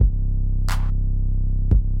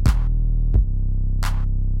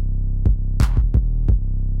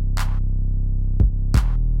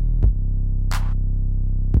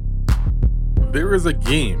there is a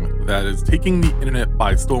game that is taking the internet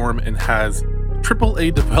by storm and has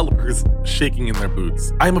AAA developers shaking in their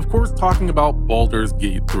boots. I am of course talking about Baldur's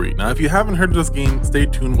Gate 3. Now, if you haven't heard of this game, stay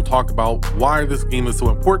tuned. We'll talk about why this game is so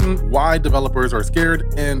important, why developers are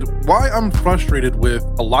scared, and why I'm frustrated with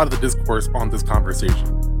a lot of the discourse on this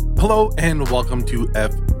conversation. Hello and welcome to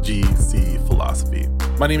FGC Philosophy.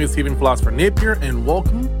 My name is Stephen Philosopher Napier and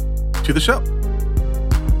welcome to the show.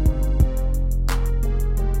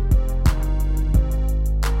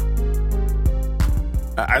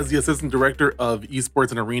 As the Assistant Director of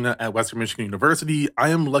Esports and Arena at Western Michigan University, I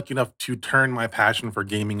am lucky enough to turn my passion for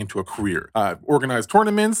gaming into a career. I've organized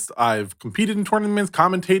tournaments, I've competed in tournaments,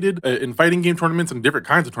 commentated in fighting game tournaments and different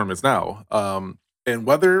kinds of tournaments now. And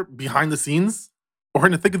whether behind the scenes or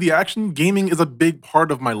in the thick of the action, gaming is a big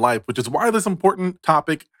part of my life, which is why this important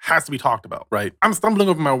topic has to be talked about, right? I'm stumbling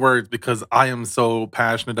over my words because I am so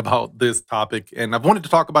passionate about this topic and I've wanted to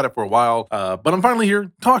talk about it for a while, but I'm finally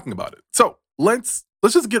here talking about it. So let's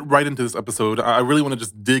just get right into this episode. I really want to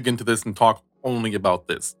just dig into this and talk only about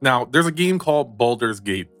this. Now, there's a game called Baldur's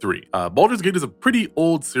Gate 3. Baldur's Gate is a pretty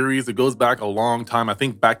old series. It goes back a long time, I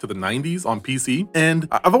think back to the 90s on PC. And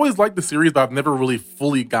I've always liked the series, but I've never really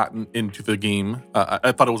fully gotten into the game.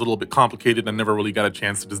 I thought it was a little bit complicated and never really got a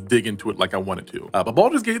chance to just dig into it like I wanted to. But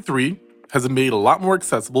Baldur's Gate 3 has been made a lot more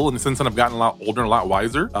accessible, and since then I've gotten a lot older and a lot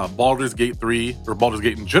wiser. Baldur's Gate 3, or Baldur's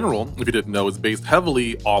Gate in general, if you didn't know, is based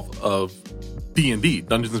heavily off of D&D,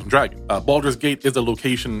 Dungeons & Dragons. Baldur's Gate is a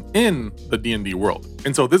location in the D&D world.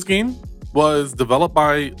 And so this game was developed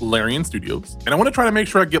by Larian Studios. And I want to try to make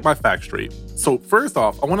sure I get my facts straight. So first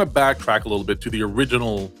off, I want to backtrack a little bit to the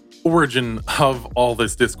original origin of all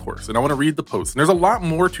this discourse. And I want to read the post. And there's a lot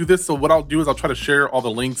more to this. So what I'll do is I'll try to share all the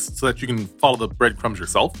links so that you can follow the breadcrumbs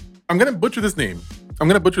yourself. I'm going to butcher this name.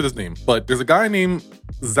 But there's a guy named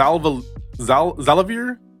Zalvir?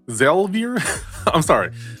 I'm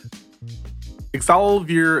sorry.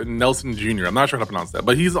 Xalvier Nelson Jr. I'm not sure how to pronounce that,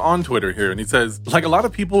 but he's on Twitter here and he says, like a lot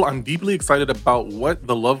of people, I'm deeply excited about what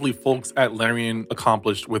the lovely folks at Larian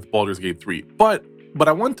accomplished with Baldur's Gate 3. But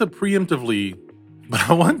I want to gently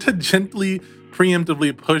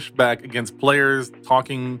preemptively push back against players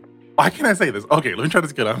talking. Why can't I say this? Okay, let me try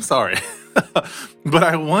this again. I'm sorry. But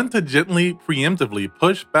I want to gently, preemptively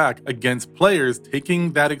push back against players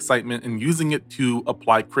taking that excitement and using it to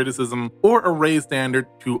apply criticism or a raise standard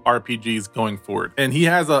to RPGs going forward. And he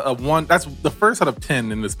has a one, that's the first out of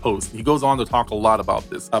 10 in this post. He goes on to talk a lot about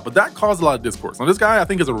this, but that caused a lot of discourse. Now, this guy, I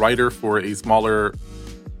think, is a writer for a smaller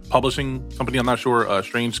publishing company. I'm not sure,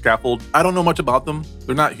 Strange Scaffold. I don't know much about them.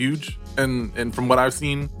 They're not huge. And from what I've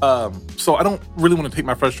seen, so I don't really want to take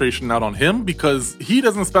my frustration out on him because he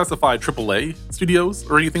doesn't specify AAA studios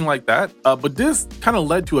or anything like that. But this kind of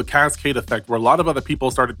led to a cascade effect where a lot of other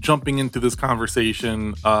people started jumping into this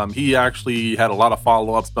conversation. He actually had a lot of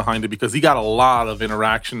follow-ups behind it because he got a lot of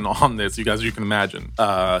interaction on this, you guys, you can imagine.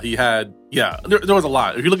 He had, there was a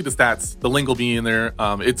lot. If you look at the stats, the link will be in there.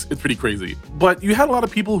 It's pretty crazy. But you had a lot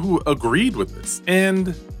of people who agreed with this. And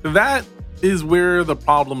that is where the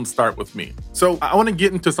problems start with me. So I want to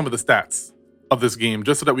get into some of the stats of this game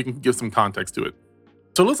just so that we can give some context to it.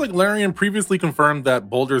 So it looks like Larian previously confirmed that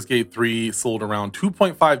Baldur's Gate 3 sold around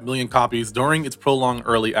 2.5 million copies during its prolonged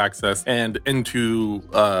early access and into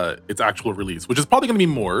its actual release, which is probably going to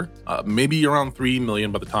be more, maybe around 3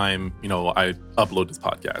 million by the time, I upload this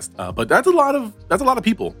podcast. But that's a lot of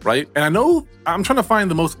people, right? And I know I'm trying to find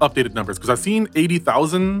the most updated numbers because I've seen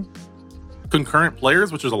 80,000 concurrent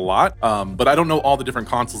players, which is a lot, but I don't know all the different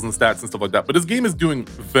consoles and stats and stuff like that. But this game is doing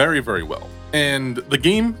very, very well. And the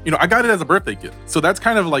game, I got it as a birthday gift. So that's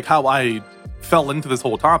kind of like how I fell into this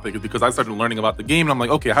whole topic, is because I started learning about the game and I'm like,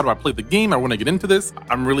 okay, how do I play the game? I want to get into this.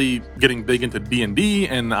 I'm really getting big into D&D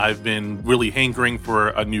and I've been really hankering for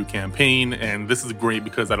a new campaign. And this is great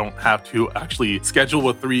because I don't have to actually schedule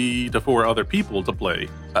with 3 to 4 other people to play,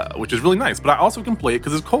 which is really nice. But I also can play it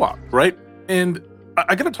because it's co-op, right? And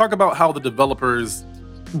I gotta talk about how the developers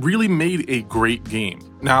really made a great game.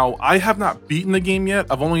 Now, I have not beaten the game yet.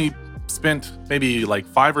 I've only spent maybe like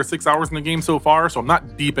 5 or 6 hours in the game so far, so I'm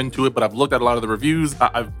not deep into it, but I've looked at a lot of the reviews.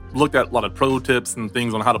 I've looked at a lot of pro tips and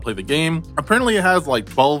things on how to play the game. Apparently it has like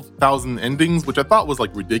 12,000 endings, which I thought was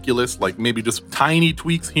like ridiculous, like maybe just tiny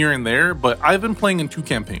tweaks here and there, but I've been playing in 2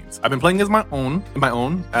 campaigns. I've been playing as my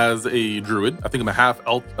own as a druid. I think I'm a half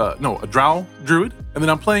elf, a drow druid. And then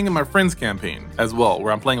I'm playing in my friend's campaign as well,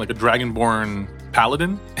 where I'm playing like a dragonborn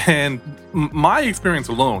paladin. And My experience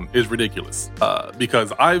alone is ridiculous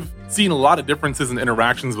because I've seen a lot of differences in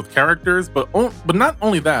interactions with characters, but not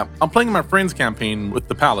only that, I'm playing my friend's campaign with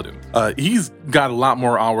the Paladin. He's got a lot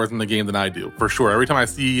more hours in the game than I do, for sure. Every time I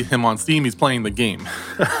see him on Steam, he's playing the game.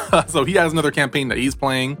 So he has another campaign that he's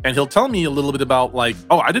playing, and he'll tell me a little bit about like,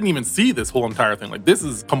 oh, I didn't even see this whole entire thing. Like, this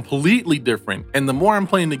is completely different. And the more I'm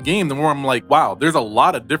playing the game, the more I'm like, wow, there's a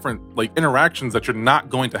lot of different like interactions that you're not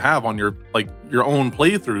going to have on your own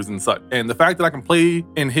playthroughs and such. And the fact that I can play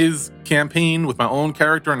in his campaign with my own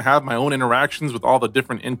character and have my own interactions with all the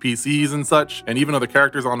different NPCs and such, and even other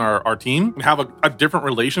characters on our team, and have a different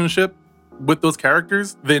relationship with those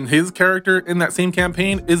characters than his character in that same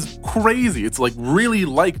campaign is crazy. It's like really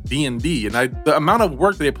like D&D, and the amount of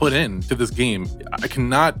work they put into this game, I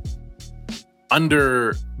cannot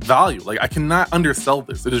undervalue. Like, I cannot undersell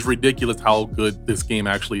this. It is ridiculous how good this game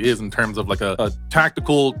actually is in terms of like a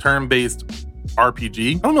tactical turn-based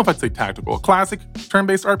RPG. I don't know if I'd say tactical, a classic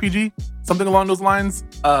turn-based RPG, something along those lines.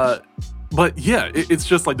 But yeah, it's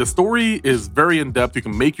just like the story is very in-depth. You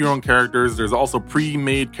can make your own characters. There's also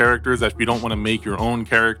pre-made characters that if you don't want to make your own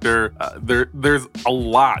character. There's a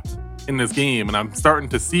lot in this game, and I'm starting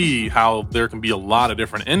to see how there can be a lot of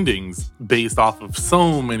different endings based off of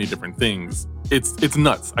so many different things. It's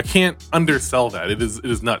nuts. I can't undersell that. It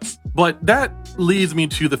is nuts. But that leads me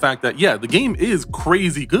to the fact that, yeah, the game is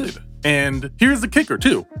crazy good. And here's the kicker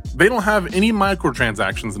too. They don't have any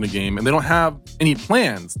microtransactions in the game, and they don't have any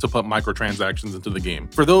plans to put microtransactions into the game.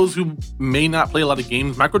 For those who may not play a lot of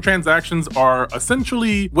games, microtransactions are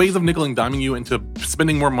essentially ways of nickel and diming you into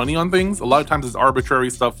spending more money on things. A lot of times it's arbitrary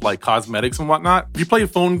stuff like cosmetics and whatnot. If you play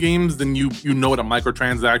phone games, then you know what a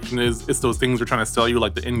microtransaction is. It's those things they're trying to sell you,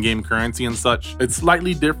 like the in-game currency and such. It's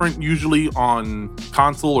slightly different usually on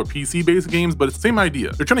console or PC-based games, but it's the same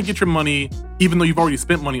idea. They're trying to get your money even though you've already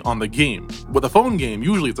spent money on the game. With a phone game,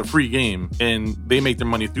 usually it's a free game, and they make their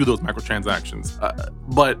money through those microtransactions.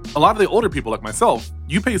 But a lot of the older people like myself,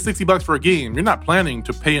 you pay $60 for a game, you're not planning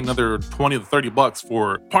to pay another $20 to $30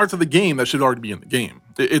 for parts of the game that should already be in the game.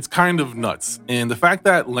 It's kind of nuts. And the fact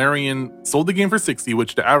that Larian sold the game for $60,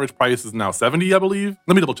 which the average price is now $70, I believe.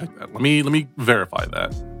 Let me double check that. Let me verify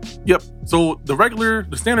that. Yep. So the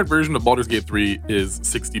standard version of Baldur's Gate 3 is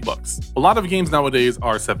 $60. A lot of games nowadays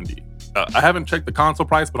are $70. I haven't checked the console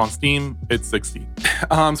price, but on Steam, it's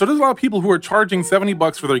 $60. So there's a lot of people who are charging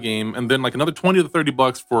 $70 for their game, and then like another $20 to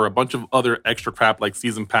 $30 for a bunch of other extra crap like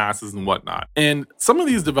season passes and whatnot. And some of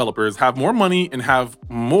these developers have more money and have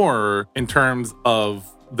more in terms of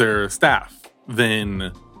their staff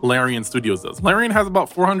than Larian Studios does. Larian has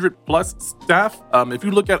about 400 plus staff. If you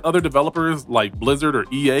look at other developers like Blizzard or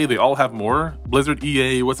EA, they all have more. Blizzard,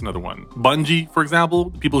 EA, what's another one? Bungie, for example,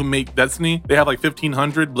 the people who make Destiny, they have like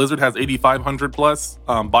 1,500. Blizzard has 8,500 plus.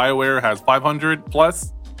 BioWare has 500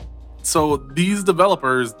 plus. So these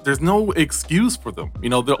developers, there's no excuse for them. You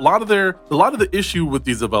know, a lot of the issue with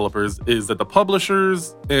these developers is that the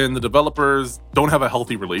publishers and the developers don't have a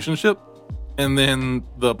healthy relationship. And then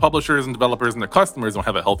the publishers and developers and the customers don't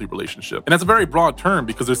have a healthy relationship. And that's a very broad term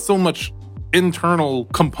because there's so much internal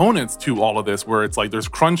components to all of this, where it's like there's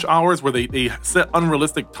crunch hours where they set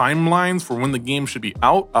unrealistic timelines for when the game should be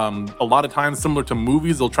out. A lot of times, similar to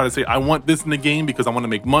movies, they'll try to say, I want this in the game because I want to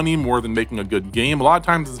make money more than making a good game. A lot of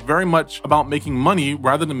times it's very much about making money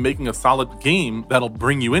rather than making a solid game that'll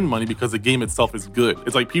bring you in money because the game itself is good.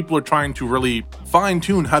 It's like people are trying to really fine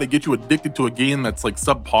tune how to get you addicted to a game that's like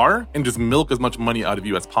subpar and just milk as much money out of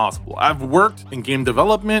you as possible. I've worked in game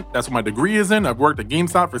development. That's what my degree is in. I've worked at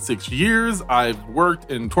GameStop for 6 years. I've worked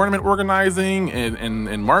in tournament organizing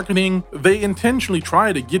and marketing. They intentionally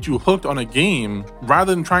try to get you hooked on a game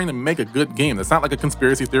rather than trying to make a good game. That's not like a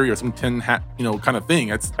conspiracy theory or some tin hat, kind of thing.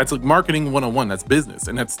 That's like marketing 101. That's business.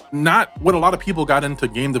 And that's not what a lot of people got into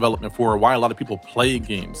game development for, or why a lot of people play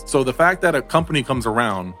games. So the fact that a company comes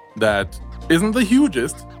around that isn't the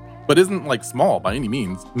hugest, but isn't like small by any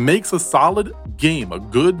means, makes a solid game, a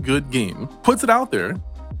good game, puts it out there,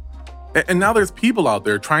 and now there's people out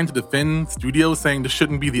there trying to defend studios saying this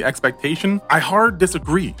shouldn't be the expectation. I hard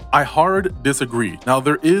disagree. Now,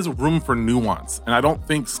 there is room for nuance, and I don't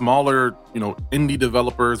think smaller, indie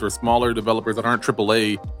developers or smaller developers that aren't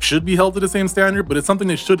AAA should be held to the same standard, but it's something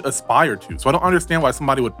they should aspire to. So I don't understand why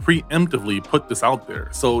somebody would preemptively put this out there.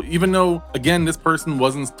 So even though, again, this person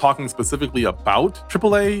wasn't talking specifically about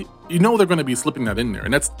AAA, they're going to be slipping that in there.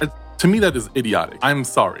 And that's to me, that is idiotic. I'm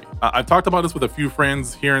sorry. I've talked about this with a few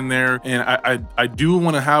friends here and there, and I do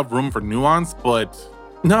want to have room for nuance, but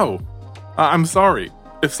no, I'm sorry.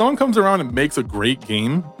 If someone comes around and makes a great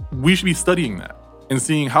game, we should be studying that. and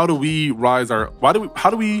seeing how do we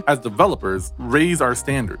as developers raise our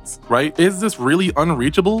standards, right? Is this really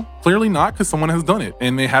unreachable? Clearly not, because someone has done it,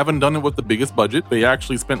 and they haven't done it with the biggest budget. They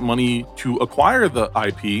actually spent money to acquire the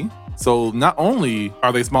IP. So not only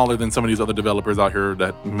are they smaller than some of these other developers out here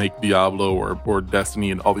that make Diablo or Destiny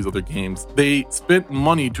and all these other games, they spent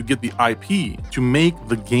money to get the IP to make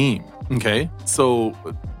the game, okay? So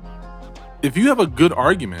if you have a good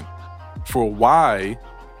argument for why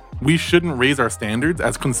we shouldn't raise our standards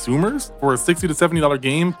as consumers for a $60 to $70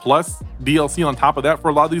 game plus DLC on top of that for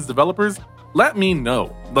a lot of these developers, let me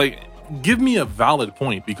know. Like, give me a valid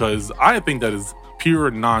point, because I think that is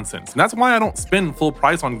pure nonsense. And that's why I don't spend full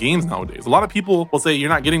price on games nowadays. A lot of people will say, you're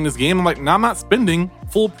not getting this game. I'm like, no, I'm not spending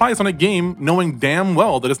full price on a game knowing damn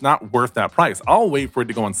well that it's not worth that price. I'll wait for it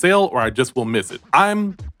to go on sale, or I just will miss it.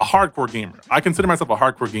 I'm a hardcore gamer. I consider myself a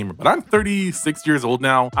hardcore gamer, but I'm 36 years old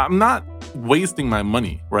now. I'm not wasting my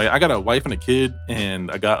money, right? I got a wife and a kid,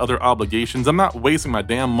 and I got other obligations. I'm not wasting my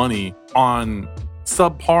damn money on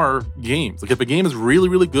subpar games. Like, if a game is really,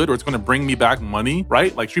 really good, or it's going to bring me back money,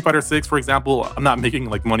 right? Like Street Fighter 6, for example, I'm not making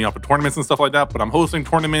like money off of tournaments and stuff like that, but I'm hosting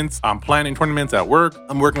tournaments, I'm planning tournaments at work,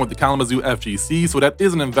 I'm working with the Kalamazoo FGC, so that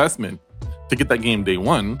is an investment to get that game day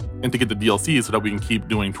one and to get the DLC so that we can keep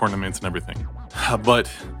doing tournaments and everything. But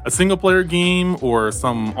a single player game or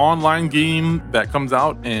some online game that comes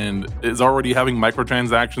out and is already having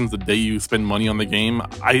microtransactions the day you spend money on the game,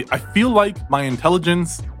 I feel like my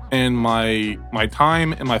intelligence and my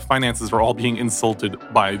time and my finances are all being insulted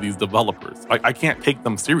by these developers. Like, I can't take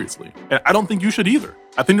them seriously. And I don't think you should either.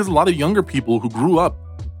 I think there's a lot of younger people who grew up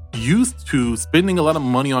used to spending a lot of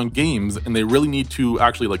money on games, and they really need to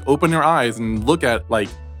actually like open their eyes and look at, like,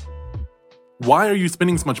 why are you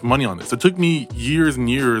spending so much money on this? It took me years and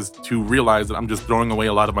years to realize that I'm just throwing away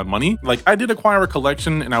a lot of my money. Like, I did acquire a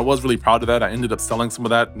collection, and I was really proud of that. I ended up selling some of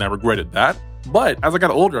that, and I regretted that. But as I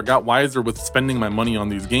got older, I got wiser with spending my money on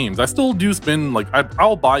these games. I still do spend, like,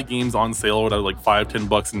 I'll buy games on sale at like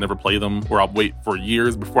 $5-10 and never play them, or I'll wait for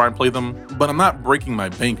years before I play them. But I'm not breaking my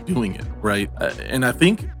bank doing it, right? And I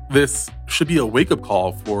think this should be a wake-up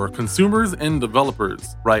call for consumers and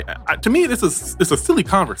developers, right? To me, it's a silly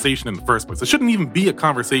conversation in the first place. It shouldn't even be a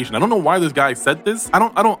conversation. I don't know why this guy said this. I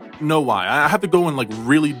don't know why. I have to go and like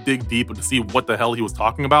really dig deep to see what the hell he was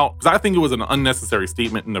talking about, because I think it was an unnecessary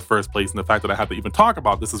statement in the first place, and the fact that I have to even talk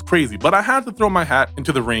about this is crazy. But I had to throw my hat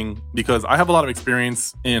into the ring because I have a lot of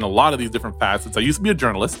experience in a lot of these different facets. I used to be a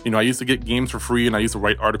journalist. You know, I used to get games for free, and I used to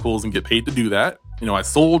write articles and get paid to do that. You know, I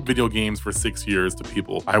sold video games for 6 years to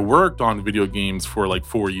people. I worked on video games for like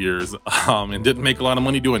 4 years and didn't make a lot of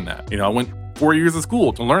money doing that. You know, I went 4 years of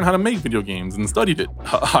school to learn how to make video games and studied it.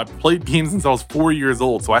 I played games since I was 4 years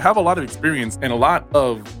old. So I have a lot of experience and a lot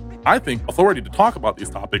of, I think, authority to talk about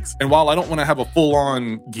these topics. And while I don't want to have a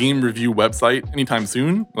full-on game review website anytime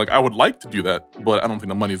soon, like, I would like to do that, but I don't think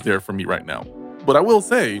the money's there for me right now. But I will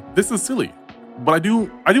say, this is silly. But I do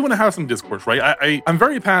want to have some discourse, right? I'm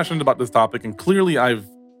very passionate about this topic, and clearly I've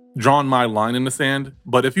drawn my line in the sand.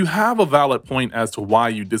 But if you have a valid point as to why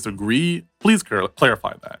you disagree, please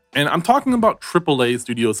clarify that. And I'm talking about AAA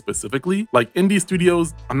studios specifically. Like, indie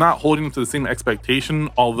studios, I'm not holding them to the same expectation,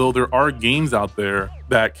 although there are games out there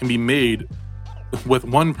that can be made with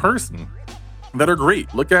one person that are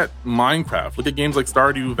great. Look at Minecraft. Look at games like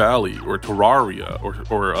Stardew Valley or Terraria or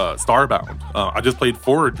Starbound. I just played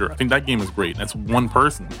Forager. I think that game is great. That's one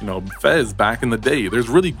person. You know, Fez back in the day. There's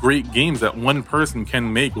really great games that one person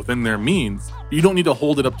can make within their means. You don't need to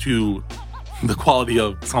hold it up to the quality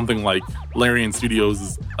of something like Larian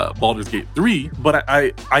Studios' Baldur's Gate 3, but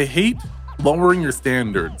I hate lowering your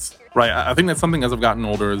standards, right? I think that's something as I've gotten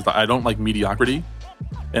older is that I don't like mediocrity.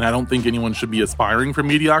 And I don't think anyone should be aspiring for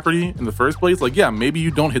mediocrity in the first place. Like, yeah, maybe you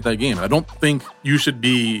don't hit that game. I don't think you should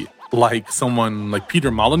be like someone like Peter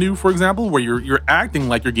Molyneux, for example, where you're acting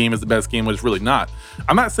like your game is the best game when it's really not.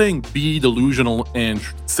 I'm not saying be delusional and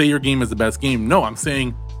say your game is the best game. No, I'm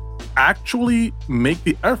saying actually make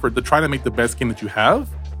the effort to try to make the best game that you have,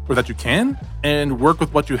 or that you can, and work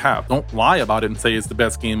with what you have. Don't lie about it and say it's the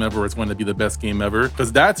best game ever, it's going to be the best game ever,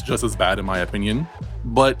 because that's just as bad in my opinion.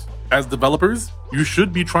 But as developers, you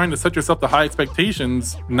should be trying to set yourself to high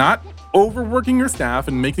expectations, not overworking your staff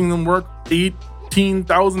and making them work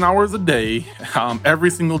 18,000 hours a day, every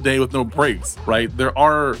single day with no breaks, right? There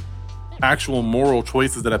are actual moral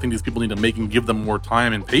choices that I think these people need to make and give them more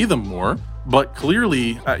time and pay them more. But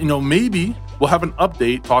clearly, maybe we'll have an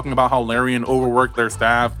update talking about how Larian overworked their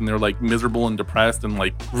staff and they're like miserable and depressed and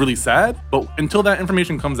like really sad. But until that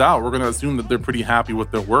information comes out, we're going to assume that they're pretty happy with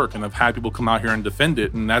their work, and have had people come out here and defend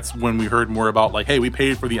it. And that's when we heard more about like, hey, we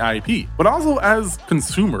paid for the IP. But also as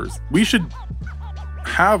consumers, we should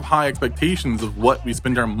have high expectations of what we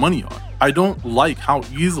spend our money on. I don't like how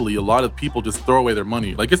easily a lot of people just throw away their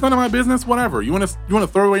money. Like, it's none of my business, whatever. You want to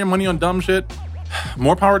throw away your money on dumb shit?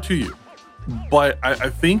 More power to you. But I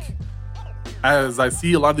think as I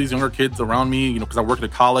see a lot of these younger kids around me, because I work at a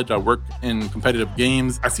college, I work in competitive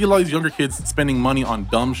games, I see a lot of these younger kids spending money on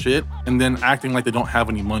dumb shit and then acting like they don't have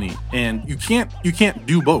any money. And you can't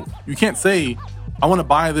do both. You can't say, I want to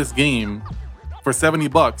buy this game for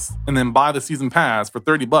 $70 and then buy the season pass for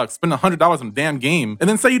 $30, spend $100 on a damn game, and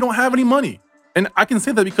then say you don't have any money. And I can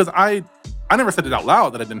say that because I never said it out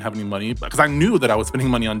loud that I didn't have any money, because I knew that I was spending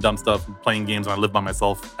money on dumb stuff and playing games when I lived by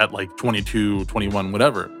myself at like 22, 21,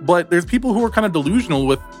 whatever. But there's people who are kind of delusional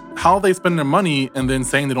with how they spend their money and then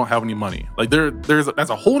saying they don't have any money. Like that's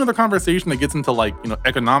a whole other conversation that gets into like,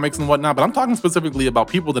 economics and whatnot. But I'm talking specifically about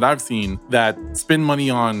people that I've seen that spend money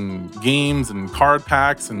on games and card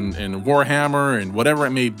packs and Warhammer and whatever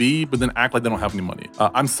it may be, but then act like they don't have any money.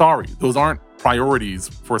 I'm sorry, those aren't priorities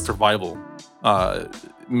for survival.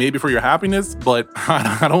 Maybe for your happiness, but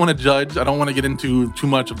I don't want to judge. I don't want to get into too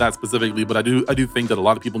much of that specifically, but I do think that a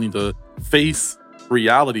lot of people need to face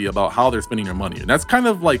reality about how they're spending their money. And that's kind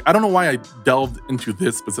of like, I don't know why I delved into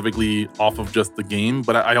this specifically off of just the game,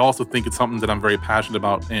 but I also think it's something that I'm very passionate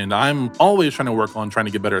about, and I'm always trying to work on trying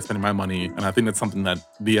to get better at spending my money. And I think that's something that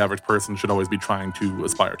the average person should always be trying to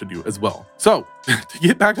aspire to do as well. So to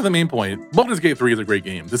get back to the main point, Baldur's Gate 3 is a great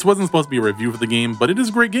game. This wasn't supposed to be a review for the game, but it is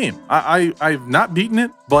a great game. I've not beaten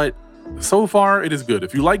it, but so far, it is good.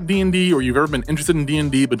 If you like D&D or you've ever been interested in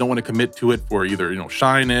D&D but don't want to commit to it for either,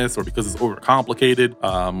 shyness or because it's overcomplicated,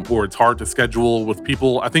 or it's hard to schedule with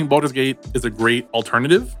people, I think Baldur's Gate is a great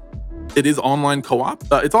alternative. It is online co-op.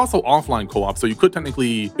 It's also offline co-op, so you could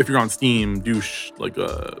technically, if you're on Steam, do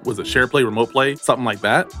share play, remote play, something like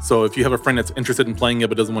that. So if you have a friend that's interested in playing it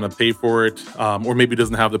but doesn't want to pay for it, or maybe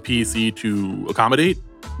doesn't have the PC to accommodate,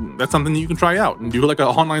 that's something that you can try out and do like an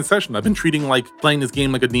online session. I've been treating like playing this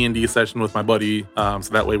game like a D&D session with my buddy, so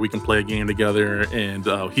that way we can play a game together, and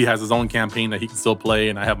he has his own campaign that he can still play,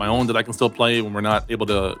 and I have my own that I can still play when we're not able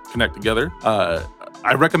to connect together.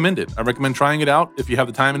 I recommend it. I recommend trying it out. If you have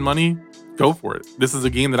the time and money, go for it. This is a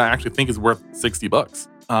game that I actually think is worth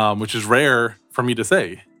 $60, which is rare for me to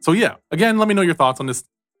say. So yeah, again, let me know your thoughts on this.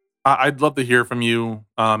 I'd love to hear from you.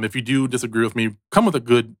 If you do disagree with me, come with a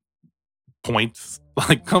good point.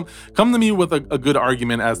 Like come to me with a good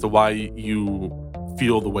argument as to why you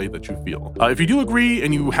feel the way that you feel. If you do agree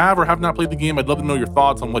and you have or have not played the game, I'd love to know your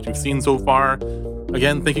thoughts on what you've seen so far.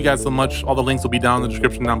 Again, thank you guys so much. All the links will be down in the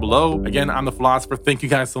description down below. Again, I'm the Philosopher. Thank you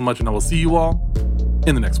guys so much, and I will see you all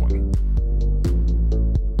in the next one.